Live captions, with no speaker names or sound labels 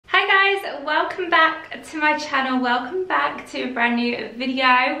guys, welcome back to my channel. Welcome back to a brand new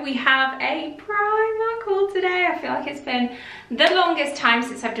video. We have a Primark haul today. I feel like it's been the longest time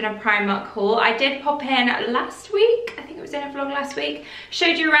since I've done a Primark haul. I did pop in last week. I think it was in a vlog last week.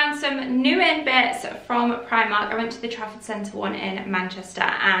 Showed you around some new in bits from Primark. I went to the Trafford Centre one in Manchester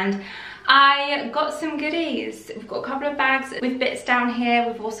and I got some goodies. We've got a couple of bags with bits down here.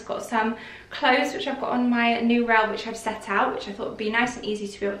 We've also got some clothes which I've got on my new rail which I've set out, which I thought would be nice and easy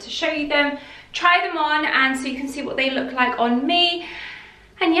to be able to show you them, try them on, and so you can see what they look like on me.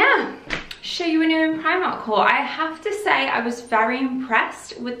 And yeah, show you a new Primark haul. I have to say I was very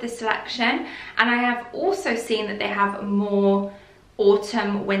impressed with the selection, and I have also seen that they have more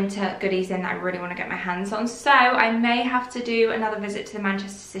autumn winter goodies in that I really want to get my hands on, so I may have to do another visit to the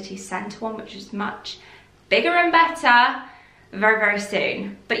Manchester City Centre one, which is much bigger and better, very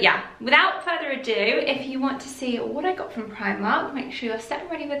soon. But yeah, without further ado, if you want to see what I got from Primark, make sure you're set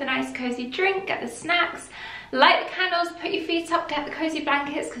and ready with a nice cozy drink, get the snacks, light the candles, put your feet up, get the cozy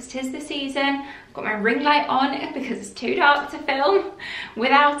blankets because 'tis the season. I've got my ring light on because it's too dark to film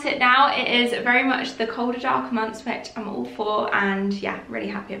without it now. It is very much the colder, darker months, which I'm all for, and yeah, really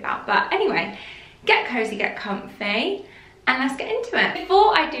happy about. But anyway, get cozy, get comfy, and let's get into it.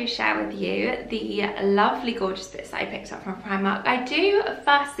 Before I do share with you the lovely, gorgeous bits that I picked up from Primark, I do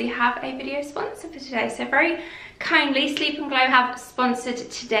firstly have a video sponsor for today. So very kindly, Sleep and Glow have sponsored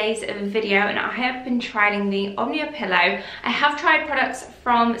today's video, and I have been trialing the Omnia pillow. I have tried products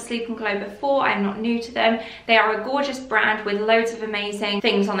from Sleep and Glow before. I'm not new to them. They are a gorgeous brand with loads of amazing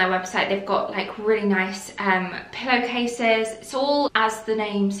things on their website. They've got like really nice pillowcases. It's all, as the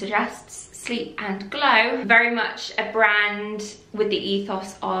name suggests, Sleep and Glow. Very much a brand with the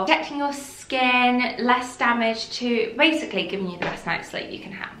ethos of protecting your skin, less damage, to basically giving you the best night's sleep you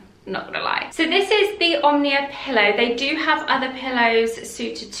can have. Not gonna lie. So this is the Omnia pillow. They do have other pillows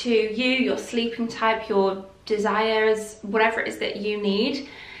suited to you, your sleeping type, your desires, whatever it is that you need.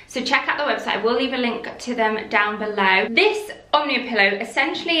 So check out the website. I will leave a link to them down below. This Omnia pillow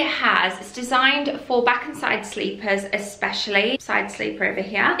essentially it's designed for back and side sleepers, especially side sleeper over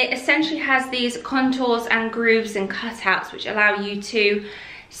here. It essentially has these contours and grooves and cutouts which allow you to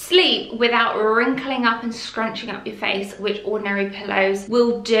sleep without wrinkling up and scrunching up your face, which ordinary pillows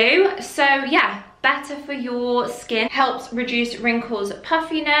will do. So yeah, better for your skin, helps reduce wrinkles,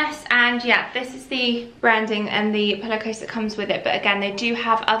 puffiness, and yeah, this is the branding and the pillowcase that comes with it. But again, they do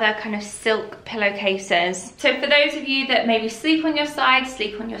have other kind of silk pillowcases. So for those of you that maybe sleep on your side,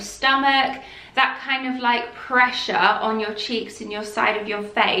 sleep on your stomach, that kind of like pressure on your cheeks and your side of your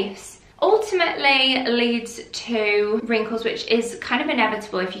face ultimately leads to wrinkles, which is kind of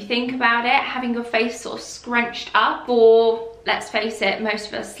inevitable if you think about it. Having your face sort of scrunched up for, let's face it, most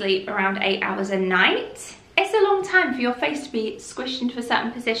of us sleep around 8 hours a night. It's a long time for your face to be squished into a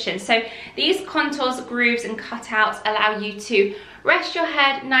certain position. So these contours, grooves and cutouts allow you to rest your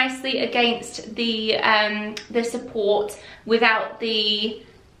head nicely against the support without the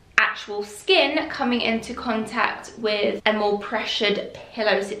actual skin coming into contact with a more pressured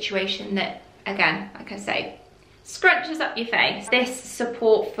pillow situation that, again, like I say, scrunches up your face. This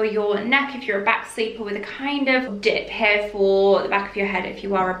support for your neck if you're a back sleeper, with a kind of dip here for the back of your head if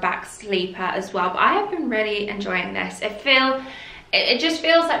you are a back sleeper as well. But I have been really enjoying this. It just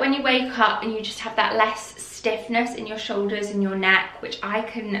feels like when you wake up and you just have that less stiffness in your shoulders and your neck, which I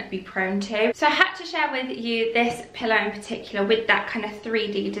can be prone to. So I had to share with you this pillow in particular with that kind of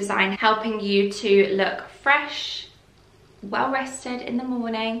 3D design, helping you to look fresh, well rested in the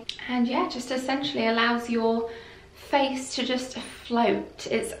morning, and yeah, just essentially allows your face to just float.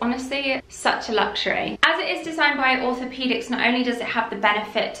 It's honestly such a luxury. As it is designed by orthopedics, not only does it have the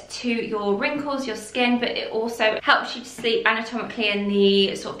benefit to your wrinkles, your skin, but it also helps you to sleep anatomically in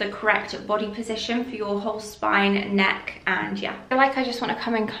the sort of the correct body position for your whole spine, neck, and yeah. I feel like I just want to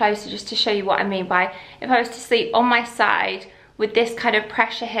come in closer just to show you what I mean by, if I was to sleep on my side with this kind of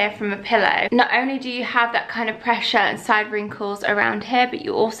pressure here from a pillow, not only do you have that kind of pressure and side wrinkles around here, but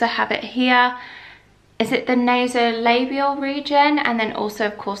you also have it here. Is it the nasolabial region? And then also,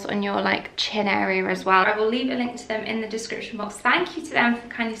 of course, on your like chin area as well. I will leave a link to them in the description box. Thank you to them for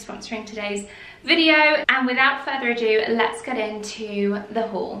kindly sponsoring today's video. And without further ado, let's get into the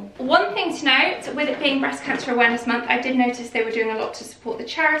haul. One thing to note, with it being Breast Cancer Awareness Month, I did notice they were doing a lot to support the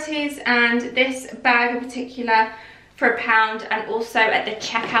charities, and this bag in particular for £1, and also at the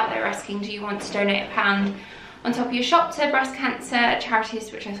checkout they were asking, do you want to donate £1 on top of your shop to breast cancer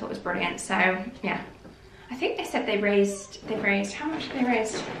charities, which I thought was brilliant. So yeah, I think they said they've raised, how much have they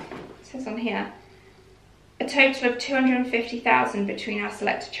raised? It says on here, a total of 250,000 between our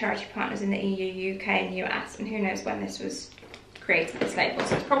selected charity partners in the EU, UK and US, and who knows when this was created this label,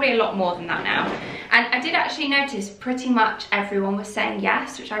 so it's probably a lot more than that now. And I did actually notice pretty much everyone was saying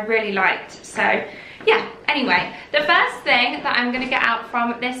yes, which I really liked. So yeah, anyway, the first thing that I'm gonna get out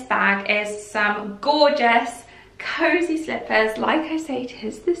from this bag is some gorgeous cozy slippers. Like I say, it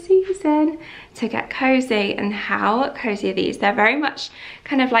is the season to get cozy, and how cozy are these? They're very much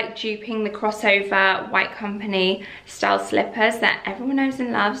kind of like duping the crossover White Company style slippers that everyone knows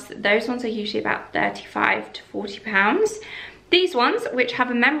and loves. Those ones are usually about 35 to 40 pounds. These ones, which have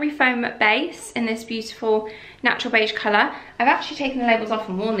a memory foam base in this beautiful natural beige colour, I've actually taken the labels off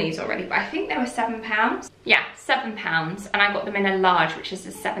and worn these already, but I think they were £7. Yeah, £7, and I got them in a large, which is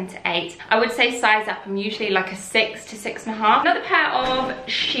a 7 to 8. I would say size up, I'm usually like a 6 to 6.5. Another pair of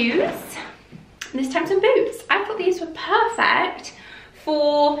shoes, and this time some boots. I thought these were perfect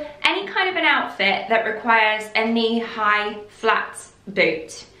for any kind of an outfit that requires a knee-high flat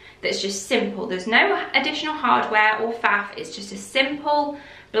boot. That's just simple. There's no additional hardware or faff. It's just a simple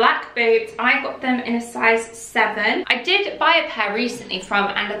black boot. I got them in a size 7. I did buy a pair recently from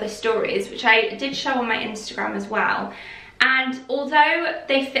And Other Stories, which I did show on my Instagram as well. And although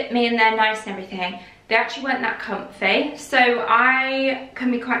they fit me and they're nice and everything, they actually weren't that comfy. So I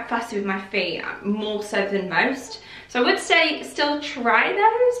can be quite fussy with my feet, more so than most. So I would say still try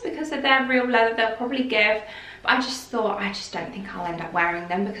those, because if they're real leather, they'll probably give. But I just thought, I just don't think I'll end up wearing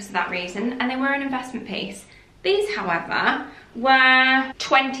them because of that reason. And they were an investment piece. These, however, were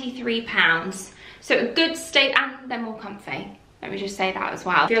 £23. So a good state, and they're more comfy. Let me just say that as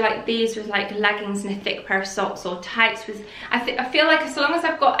well. I feel like these with like leggings and a thick pair of socks, or tights with, I feel like as long as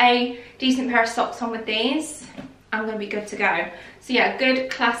I've got a decent pair of socks on with these, I'm gonna be good to go. So yeah,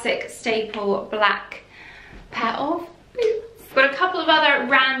 good classic staple black pair of boots. Got a couple of other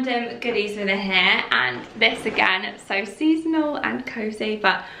random goodies within here, and this again, so seasonal and cozy,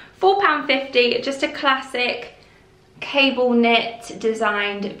 but £4.50, just a classic cable knit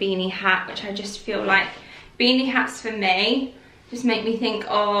designed beanie hat, which I just feel like beanie hats for me just make me think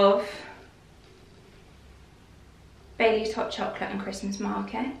of Bailey's Hot Chocolate and Christmas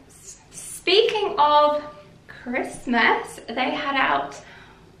markets. Speaking of Christmas, they had out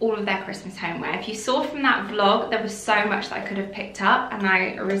all of their Christmas homeware. If you saw from that vlog, there was so much that I could have picked up and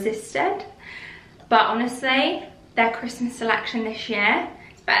I resisted. But honestly, their Christmas selection this year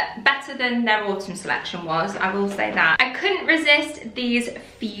is better than their autumn selection was, I will say that. I couldn't resist these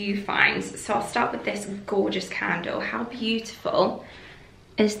few finds, so I'll start with this gorgeous candle. How beautiful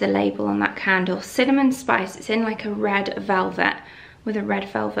is the label on that candle? Cinnamon spice, it's in like a red velvet with a red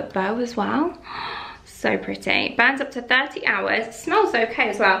velvet bow as well. So pretty. Burns up to 30 hours. It smells okay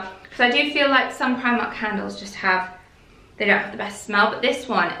as well, because I do feel like some Primark candles just have, they don't have the best smell, but this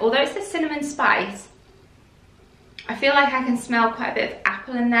one, although it's a cinnamon spice, I feel like I can smell quite a bit of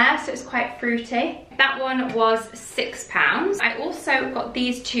apple in there, so it's quite fruity. That one was £6. I also got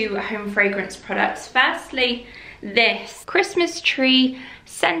these two home fragrance products. Firstly, this Christmas tree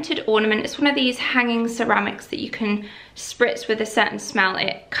scented ornament. It's one of these hanging ceramics that you can spritz with a certain smell.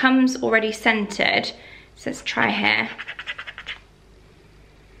 It comes already scented. It says try here.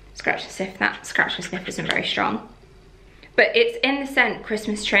 Scratch and sniff. That scratch and sniff isn't very strong, but it's in the scent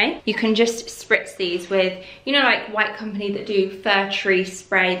Christmas tree. You can just spritz these with, you know, like White Company that do fir tree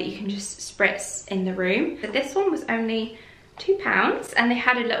spray that you can just spritz in the room. But this one was only £2, and they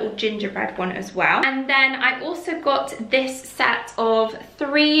had a little gingerbread one as well. And then I also got this set of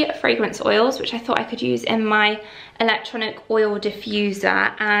 3 fragrance oils, which I thought I could use in my electronic oil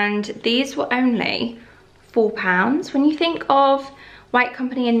diffuser, and these were only £4. When you think of White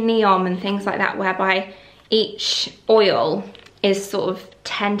Company and Neon and things like that, whereby each oil is sort of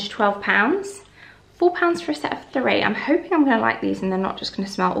 10 to 12 pounds, £4 for a set of 3. I'm hoping I'm gonna like these and they're not just gonna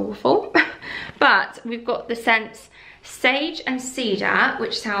smell awful. But we've got the scents Sage and Cedar,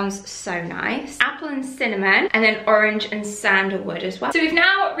 which sounds so nice, Apple and Cinnamon, and then Orange and Sandalwood as well. So we've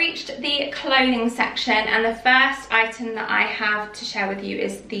now reached the clothing section, and the first item that I have to share with you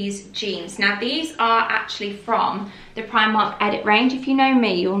is these jeans. Now these are actually from the Primark Edit range. If you know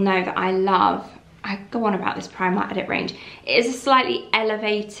me, you'll know that I go on about this Primark Edit range. It is a slightly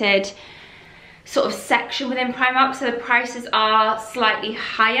elevated sort of section within Primark, so the prices are slightly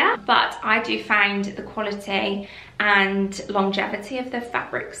higher, but I do find the quality and longevity of the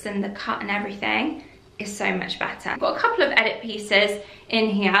fabrics and the cut and everything is so much better. I've got a couple of edit pieces in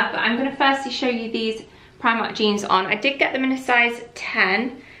here, but I'm going to firstly show you these Primark jeans on. I did get them in a size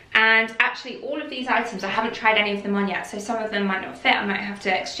 10, and actually all of these items, I haven't tried any of them on yet, so some of them might not fit, I might have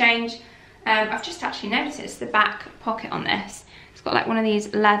to exchange. I've just actually noticed the back pocket on this. It's got like one of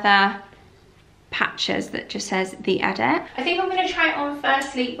these leather patches that just says The Edit. I think I'm going to try it on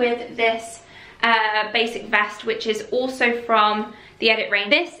firstly with this basic vest, which is also from the Edit range.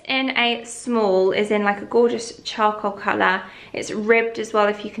 This in a small is in like a gorgeous charcoal colour. It's ribbed as well,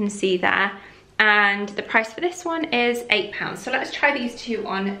 if you can see there. And the price for this one is £8. So let's try these two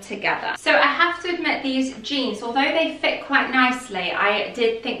on together. So I have to admit, these jeans, although they fit quite nicely, I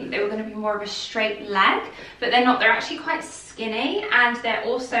did think that they were going to be more of a straight leg, but they're not. They're actually quite skinny, and they're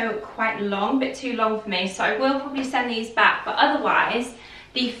also quite long, a bit too long for me. So I will probably send these back, but otherwise,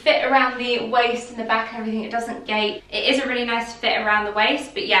 the fit around the waist and the back and everything, it doesn't gape. It is a really nice fit around the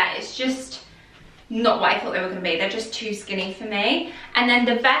waist, but yeah, it's just not what I thought they were going to be. They're just too skinny for me. And then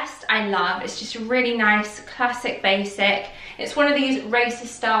the vest I love. It's just a really nice classic basic. It's one of these racer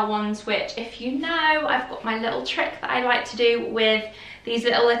style ones, which, if you know, I've got my little trick that I like to do with these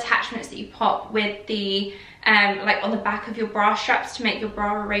little attachments that you pop with the like on the back of your bra straps to make your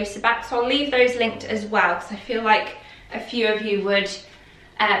bra a racer back. So I'll leave those linked as well, because I feel like a few of you would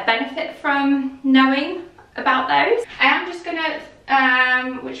benefit from knowing about those. I am just gonna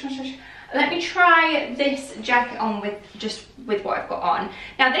which one should I let me try this jacket on with what I've got on.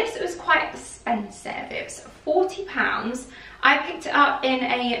 Now this was quite expensive. It was £40. I picked it up in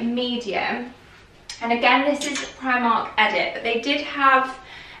a medium, and again, this is Primark Edit, but they did have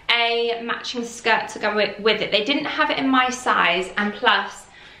a matching skirt to go with it. They didn't have it in my size, and plus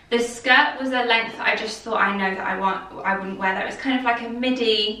the skirt was a length that I just thought, I know that I wouldn't wear that. It was kind of like a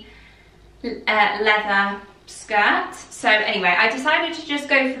midi leather skirt. So anyway, I decided to just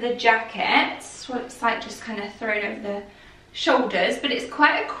go for the jacket. So it's like just kind of thrown over the shoulders, but it's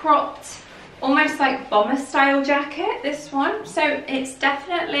quite a cropped, almost like bomber style jacket, this one. So it's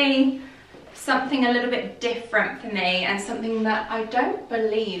definitely something a little bit different for me, and something that I don't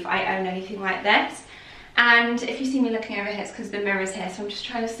believe I own anything like this. And if you see me looking over here, it's because the mirror's here, so I'm just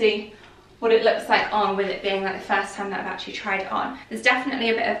trying to see what it looks like on, with it being like the first time that I've actually tried it on. There's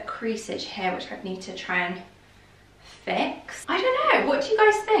definitely a bit of creasage here, which I'd need to try and fix. I don't know, what do you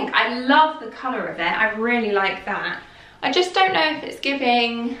guys think? I love the colour of it. I really like that. I just don't know if it's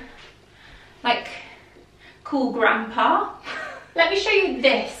giving like cool grandpa. Let me show you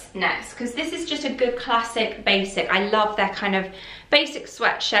this next, because this is just a good classic basic. I love their kind of basic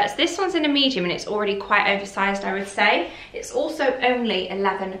sweatshirts. This one's in a medium, and it's already quite oversized, I would say. It's also only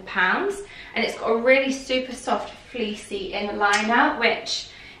 £11, and it's got a really super soft fleecy inliner,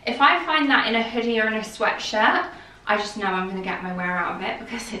 which if I find that in a hoodie or in a sweatshirt, I just know I'm gonna get my wear out of it,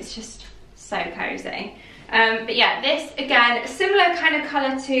 because it's just so cozy. But yeah, this again, similar kind of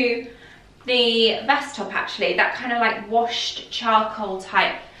colour to the vest top actually, that kind of like washed charcoal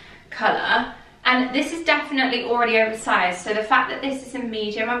type colour. And this is definitely already oversized, so the fact that this is a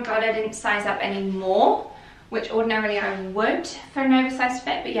medium, I'm glad I didn't size up any more, which ordinarily I would for an oversized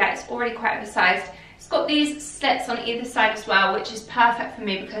fit, but yeah, it's already quite oversized. It's got these slits on either side as well, which is perfect for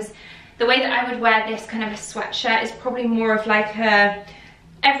me, because the way that I would wear this kind of a sweatshirt is probably more of like a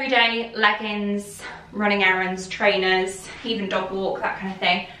everyday leggings, running errands, trainers, even dog walk, that kind of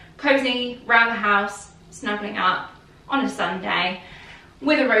thing. Cozy, around the house, snuggling up on a Sunday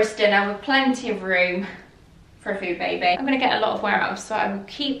with a roast dinner with plenty of room for a food baby. I'm gonna get a lot of wear out of, so I will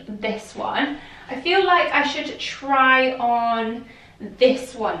keep this one. I feel like I should try on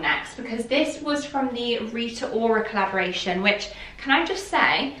this one next, because this was from the Rita Ora collaboration, which, can I just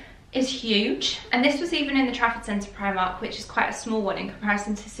say, is huge. And this was even in the Trafford Centre Primark, which is quite a small one in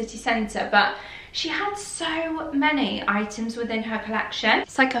comparison to City Centre, but she had so many items within her collection.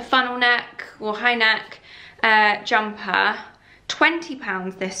 It's like a funnel neck or high neck jumper,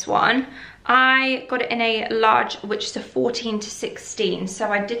 £20 this one. I got it in a large, which is a 14 to 16, so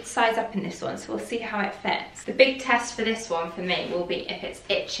I did size up in this one, so we'll see how it fits. The big test for this one for me will be if it's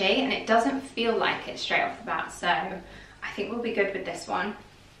itchy, and it doesn't feel like it straight off the bat, so I think we'll be good with this one.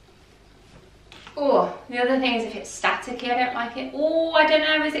 Oh, the other thing is if it's staticky, I don't like it. Oh, I don't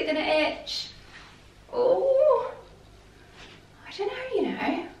know, is it gonna itch? Oh, I don't know, you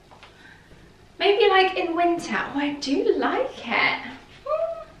know. Maybe like in winter. Oh, I do like it.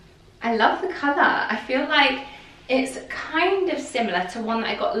 I love the colour. I feel like it's kind of similar to one that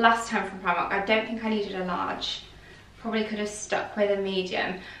I got last time from Primark. I don't think I needed a large. Probably could have stuck with a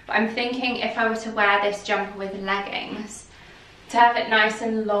medium. But I'm thinking if I were to wear this jumper with leggings, to have it nice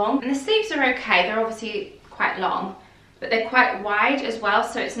and long. And the sleeves are okay. They're obviously quite long, but they're quite wide as well,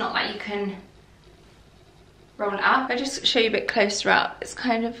 so it's not like you can roll it up. I'll just show you a bit closer up. It's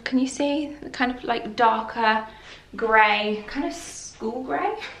kind of, can you see? The kind of like darker grey, kind of school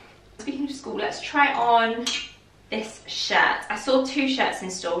grey. Speaking of school, let's try on this shirt. I saw two shirts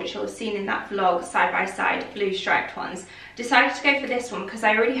in store, which you'll have seen in that vlog, side by side, blue striped ones. Decided to go for this one because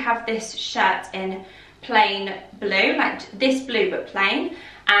I already have this shirt in plain blue, like this blue but plain,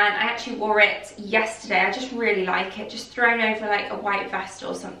 and I actually wore it yesterday. I just really like it, just thrown over like a white vest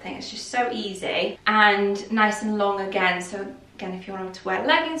or something. It's just so easy and nice and long again. So again, if you wanted to wear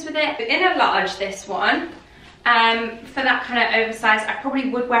leggings with it. In a large, this one, for that kind of oversized, I probably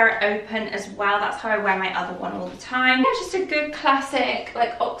would wear it open as well. That's how I wear my other one all the time. Yeah, just a good classic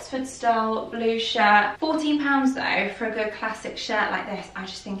like Oxford style blue shirt. £14 though for a good classic shirt like this, I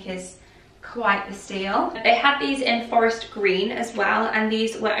just think is quite the steal. They had these in forest green as well, and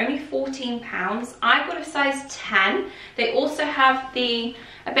these were only £14. I got a size 10. They also have the,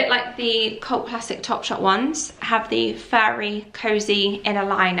 a bit like the cult classic Topshop ones, have the furry cozy inner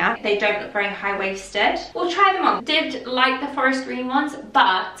liner. They don't look very high-waisted. We'll try them on. Did like the forest green ones,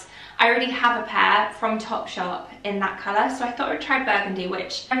 but I already have a pair from Topshop in that colour, so I thought I'd try burgundy,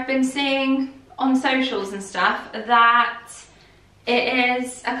 which I've been seeing on socials and stuff that it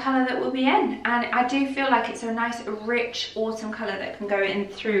is a colour that will be in, and I do feel like it's a nice rich autumn colour that can go in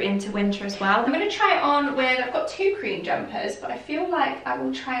through into winter as well. I'm going to try it on with, I've got two cream jumpers, but I feel like I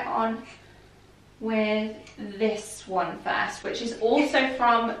will try it on with this one first, which is also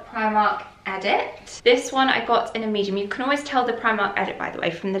from Primark Edit. This one I got in a medium. You can always tell the Primark Edit, by the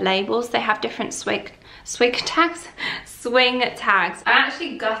way, from the labels. They have different swing tags. I'm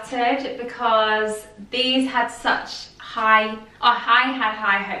actually gutted because these had such I had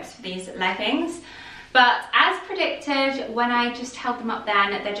high hopes for these leggings, but as predicted, when I just held them up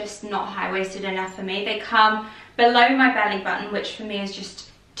then, they're just not high-waisted enough for me. They come below my belly button, which for me is just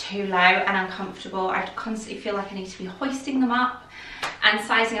too low and uncomfortable. I constantly feel like I need to be hoisting them up, and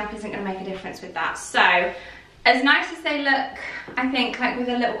sizing up isn't going to make a difference with that. So as nice as they look, I think, like with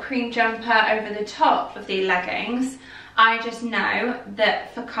a little cream jumper over the top of the leggings, I just know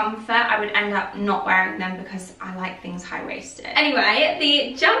that for comfort I would end up not wearing them because I like things high-waisted. Anyway,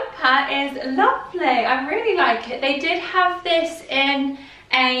 the jumper is lovely. I really like it. They did have this in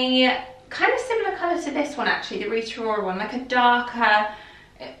a kind of similar colour to this one actually, the Rita Ora one, like a darker,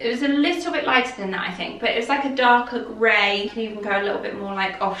 it was a little bit lighter than that I think, but it was like a darker grey. You can even go a little bit more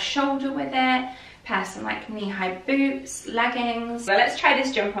like off-shoulder with it. Pair some like knee-high boots, leggings. So let's try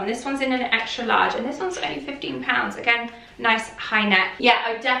this jumper on. This one's in an extra large and this one's only £15. Again, nice high neck. Yeah,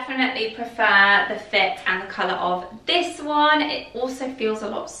 I definitely prefer the fit and the colour of this one. It also feels a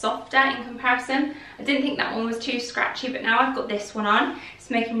lot softer in comparison. I didn't think that one was too scratchy, but now I've got this one on,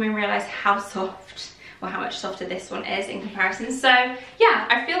 it's making me realise how soft, or how much softer this one is in comparison. So yeah,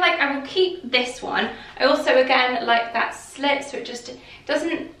 I feel like I will keep this one. I also, again, like that slit, so it just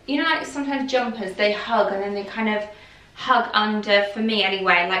doesn't, you know, like sometimes jumpers, they hug and then they kind of hug under, for me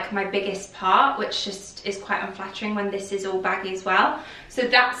anyway, like my biggest part, which just is quite unflattering when this is all baggy as well. So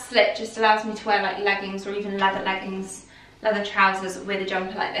that slit just allows me to wear like leggings or even leather leggings, leather trousers with a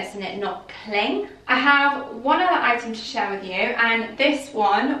jumper like this and it not cling. I have one other item to share with you, and this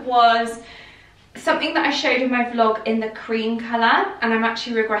one was something that I showed in my vlog in the cream colour, and I'm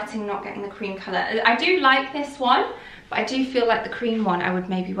actually regretting not getting the cream colour. I do like this one, but I do feel like the cream one I would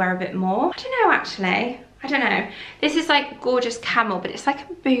maybe wear a bit more. I don't know actually, I don't know. This is like gorgeous camel, but it's like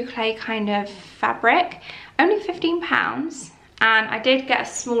a boucle kind of fabric. Only £15, and I did get a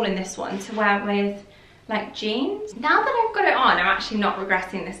small in this one to wear with like jeans. Now that I've got it on, I'm actually not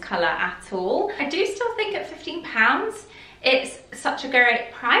regretting this colour at all. I do still think at £15, it's such a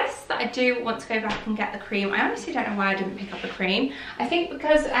great price that I do want to go back and get the cream. I honestly don't know why I didn't pick up the cream. I think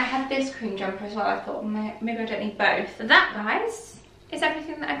because I had this cream jumper as well, I thought maybe I don't need both. But that, guys, is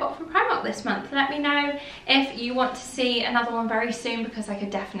everything that I got from Primark this month. Let me know if you want to see another one very soon, because I could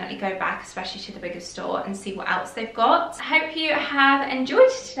definitely go back, especially to the bigger store, and see what else they've got. I hope you have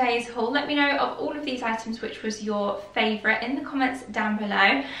enjoyed today's haul. Let me know of all of these items which was your favourite in the comments down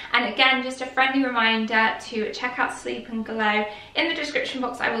below. And again, just a friendly reminder to check out Sleep and Glow. In the description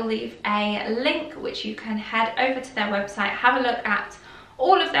box I will leave a link which you can head over to their website, have a look at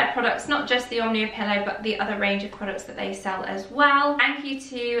all of their products, not just the Omnia pillow, but the other range of products that they sell as well. Thank you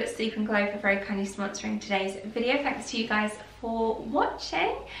to Sleep and Glow for very kindly sponsoring today's video. Thanks to you guys for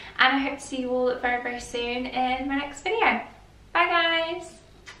watching, and I hope to see you all very, very soon in my next video. Bye guys!